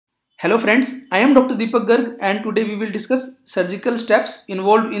Hello friends, I am Dr. Deepak Garg and today we will discuss surgical steps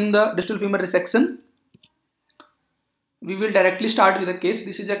involved in the distal femur resection. We will directly start with a case.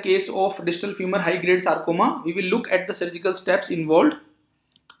 This is a case of distal femur high grade sarcoma. We will look at the surgical steps involved.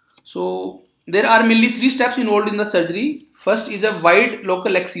 So there are mainly three steps involved in the surgery. First is a wide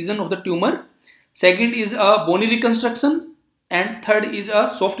local excision of the tumor. Second is a bony reconstruction and third is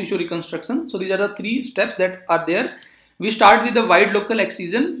a soft tissue reconstruction. So these are the three steps that are there. We start with the wide local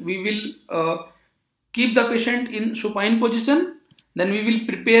excision. We will keep the patient in supine position. Then we will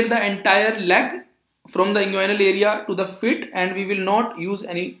prepare the entire leg from the inguinal area to the feet and we will not use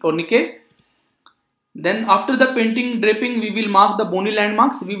any tourniquet. Then after the painting draping, we will mark the bony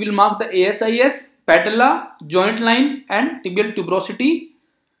landmarks. We will mark the ASIS, patella, joint line and tibial tuberosity.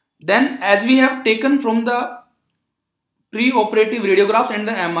 Then as we have taken from the pre-operative radiographs and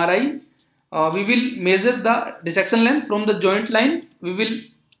the MRI, we will measure the dissection length from the joint line. We will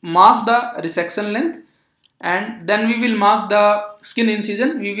mark the resection length and then we will mark the skin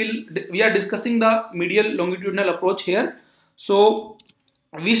incision. We are discussing the medial longitudinal approach here. So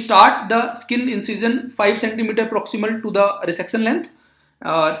we start the skin incision 5 cm proximal to the resection length,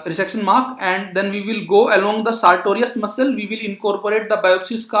 resection mark, and then we will go along the sartorius muscle. We will incorporate the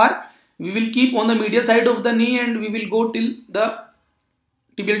biopsy scar. We will keep on the medial side of the knee and we will go till the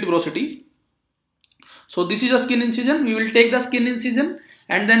tibial tuberosity. So this is a skin incision. We will take the skin incision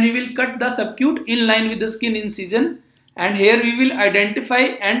and then we will cut the subcut in line with the skin incision, and here we will identify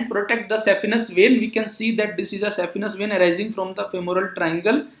and protect the saphenous vein. We can see that this is a saphenous vein arising from the femoral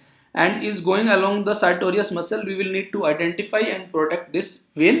triangle and is going along the sartorius muscle. We will need to identify and protect this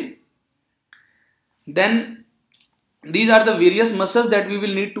vein. Then these are the various muscles that we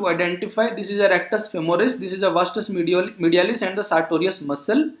will need to identify. This is a rectus femoris, this is a vastus medialis and the sartorius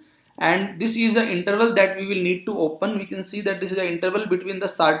muscle. And this is the interval that we will need to open. We can see that this is the interval between the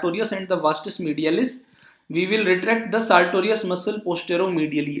sartorius and the vastus medialis. We will retract the sartorius muscle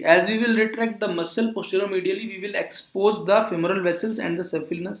posteromedially. As we will retract the muscle posteromedially, we will expose the femoral vessels and the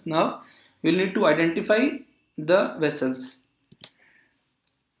saphenous nerve. We will need to identify the vessels.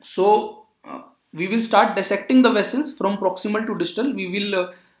 So we will start dissecting the vessels from proximal to distal. We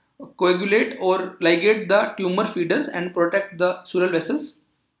will coagulate or ligate the tumor feeders and protect the sural vessels.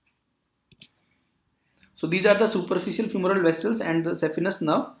 So these are the superficial femoral vessels and the saphenous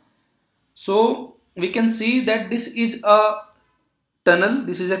nerve. So we can see that this is a tunnel,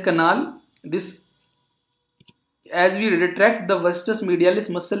 this is a canal. This, as we retract the vastus medialis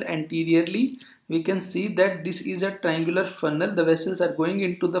muscle anteriorly, we can see that this is a triangular funnel. The vessels are going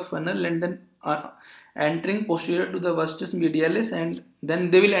into the funnel and then entering posterior to the vastus medialis, and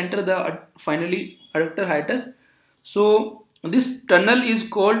then they will enter the finally adductor hiatus. So this tunnel is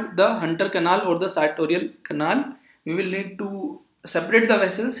called the Hunter canal or the sartorial canal. We will need to separate the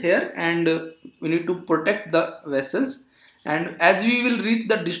vessels here and we need to protect the vessels. And as we will reach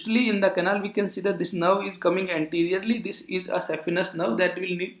the distally in the canal, we can see that this nerve is coming anteriorly. This is a saphenous nerve that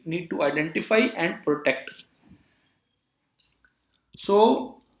we will need to identify and protect.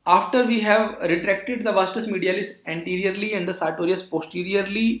 So after we have retracted the vastus medialis anteriorly and the sartorius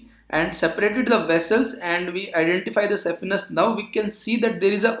posteriorly and separated the vessels and we identify the saphenous nerve, we can see that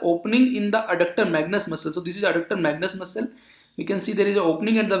there is an opening in the adductor magnus muscle. So this is adductor magnus muscle. We can see there is an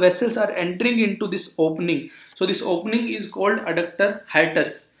opening and the vessels are entering into this opening. So this opening is called adductor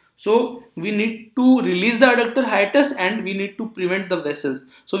hiatus. So we need to release the adductor hiatus and we need to prevent the vessels.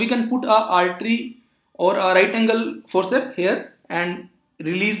 So we can put a artery or a right angle forceps here and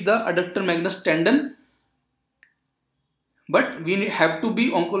release the adductor magnus tendon. But we have to be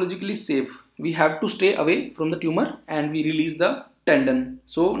oncologically safe. We have to stay away from the tumor and we release the tendon.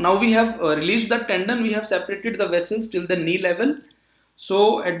 So now we have released the tendon, we have separated the vessels till the knee level.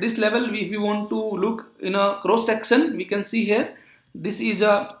 So at this level, if you want to look in a cross section, we can see here, this is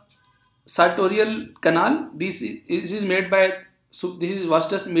a sartorial canal. This is made by, so this is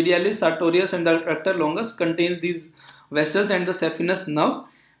vastus medialis, sartorius and the adductor longus contains these vessels and the saphenous nerve.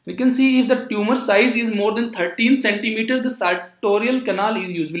 We can see if the tumor size is more than 13 cm, the sartorial canal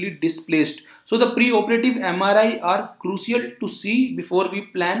is usually displaced. So the pre-operative MRI are crucial to see before we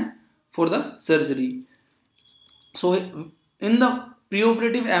plan for the surgery. So in the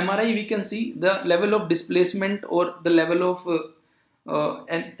pre-operative MRI, we can see the level of displacement or the level of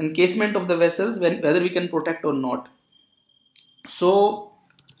encasement of the vessels, whether we can protect or not. So,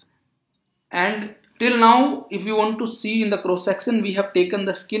 and till now, if you want to see in the cross section, we have taken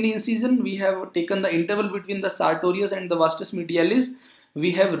the skin incision, we have taken the interval between the sartorius and the vastus medialis, we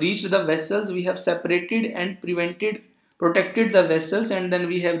have reached the vessels, we have separated and protected the vessels, and then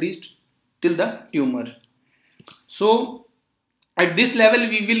we have reached till the tumor. So At this level,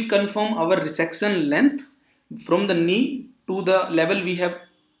 we will confirm our resection length from the knee to the level we have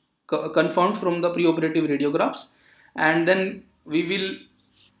confirmed from the preoperative radiographs, and then we will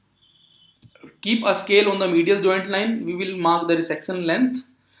keep a scale on the medial joint line. We will mark the resection length,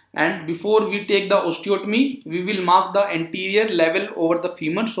 and before we take the osteotomy, we will mark the anterior level over the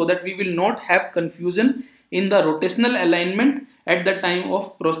femur so that we will not have confusion in the rotational alignment at the time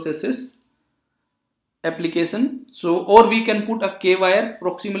of prosthesis application. So, or we can put a K-wire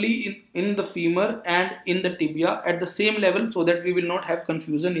proximally in the femur and in the tibia at the same level so that we will not have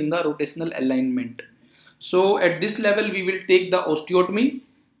confusion in the rotational alignment. So, at this level we will take the osteotomy.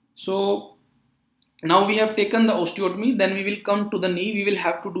 So, now we have taken the osteotomy, then we will come to the knee. We will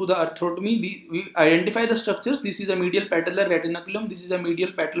have to do the arthrotomy. We identify the structures. This is a medial patellar retinaculum. This is a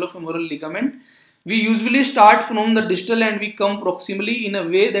medial patellofemoral ligament. We usually start from the distal and we come proximally in a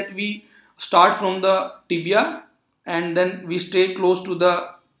way that we start from the tibia and then we stay close to the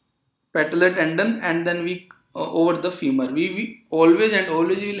patellar tendon and then we over the femur. We always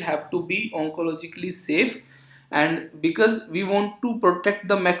will have to be oncologically safe, and because we want to protect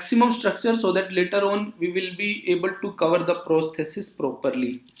the maximum structure so that later on we will be able to cover the prosthesis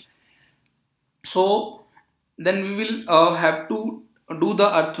properly. So then we will have to do the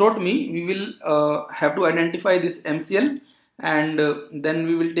arthrotomy. We will have to identify this MCL, and then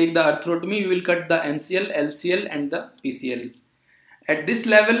we will take the arthrotomy. We will cut the MCL, LCL and the PCL. At this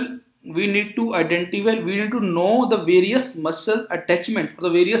level, we need to identify, we need to know the various muscle attachment,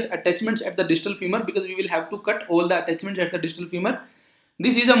 the various attachments at the distal femur, because we will have to cut all the attachments at the distal femur.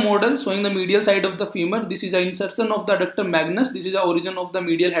 This is a model showing the medial side of the femur. This is an insertion of the adductor magnus. This is the origin of the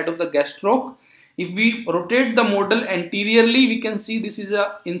medial head of the gastroc. If we rotate the model anteriorly, we can see this is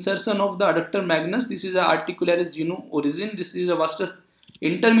a insertion of the adductor magnus. This is a articularis genu origin. This is a vastus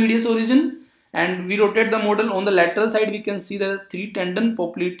intermedius origin. And we rotate the model on the lateral side. We can see the three tendon,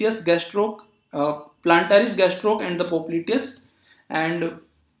 popliteus, gastroc, plantaris, gastroc, and the popliteus. And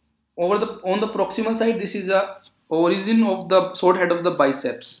on the proximal side, this is a origin of the sword head of the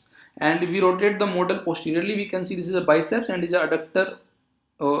biceps. And if we rotate the model posteriorly, we can see this is a biceps and is a adductor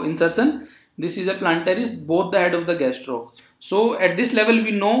insertion. This is a plantaris, both the head of the gastroc. So at this level,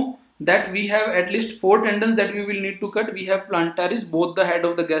 we know that we have at least 4 tendons that we will need to cut. We have plantaris, both the head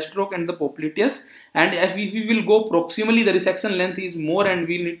of the gastroc and the popliteus. And if we will go proximally, the resection length is more and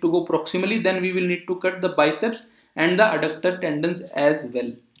we need to go proximally, then we will need to cut the biceps and the adductor tendons as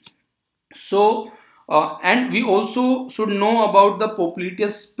well. So, and we also should know about the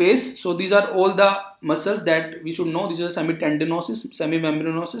popliteus space. So these are all the muscles that we should know. This is a semitendinosus,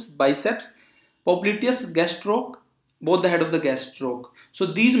 semimembranosus, biceps, popliteus, gastroc, both the head of the gastroc. So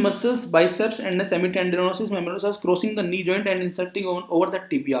these muscles, biceps and the semitendinosus, membranosus, crossing the knee joint and inserting over the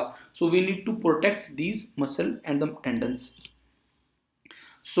tibia. So we need to protect these muscles and the tendons.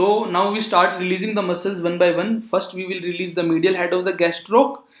 So now we start releasing the muscles one by one. First we will release the medial head of the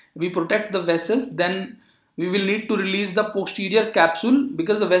gastroc. We protect the vessels. Then we will need to release the posterior capsule,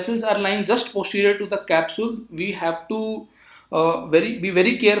 because the vessels are lying just posterior to the capsule. We have to be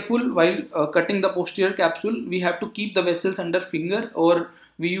very careful while cutting the posterior capsule. We have to keep the vessels under finger, or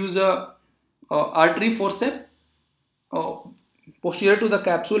we use a artery forceps posterior to the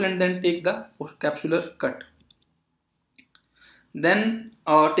capsule and then take the capsular cut. Then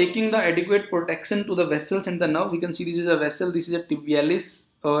taking the adequate protection to the vessels and the nerve. We can see this is a vessel, this is a tibialis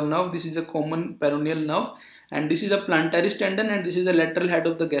nerve, this is a common peroneal nerve, and this is a plantaris tendon, and this is a lateral head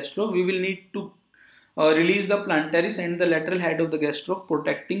of the gastroc. We will need to release the plantaris and the lateral head of the gastroc,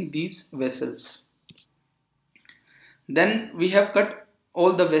 protecting these vessels. Then we have cut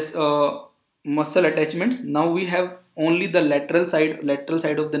all the muscle attachments. Now we have only the lateral side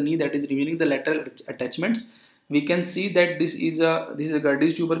of the knee that is remaining, the lateral attachments. We can see that this is a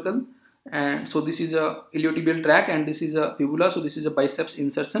Gerdy's tubercle, and so this is a iliotibial tract, and this is a fibula. So this is a biceps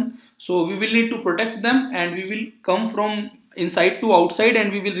insertion. So we will need to protect them, and we will come from inside to outside,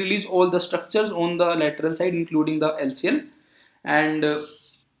 and we will release all the structures on the lateral side, including the LCL. And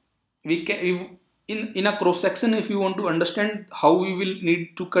we can, in a cross section, if you want to understand how we will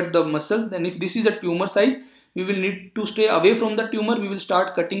need to cut the muscles, then if this is a tumor size, we will need to stay away from the tumor. We will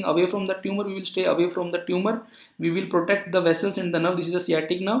start cutting away from the tumor. We will stay away from the tumor. We will protect the vessels and the nerve. This is a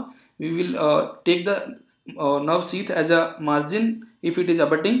sciatic nerve. We will take the nerve sheath as a margin if it is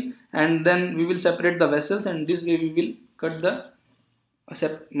abutting, and then we will separate the vessels, and this way we will cut the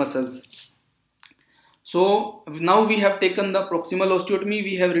muscles. So now we have taken the proximal osteotomy,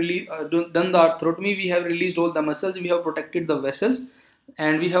 we have done the arthrotomy, we have released all the muscles, we have protected the vessels,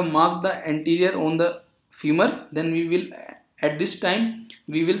 and we have marked the anterior on the femur. Then we will, at this time,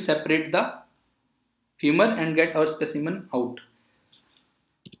 we will separate the femur and get our specimen out.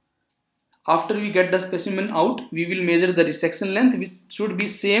 After we get the specimen out, we will measure the resection length, which should be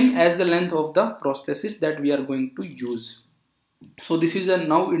same as the length of the prosthesis that we are going to use. So this is a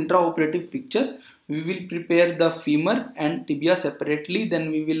now intraoperative picture. We will prepare the femur and tibia separately,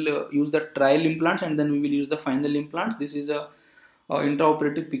 then we will use the trial implants, and then we will use the final implants. This is a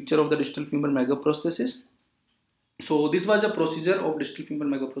intraoperative picture of the distal femur megaprosthesis. So this was a procedure of distal femur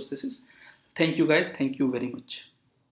megaprosthesis. Thank you guys. Thank you very much.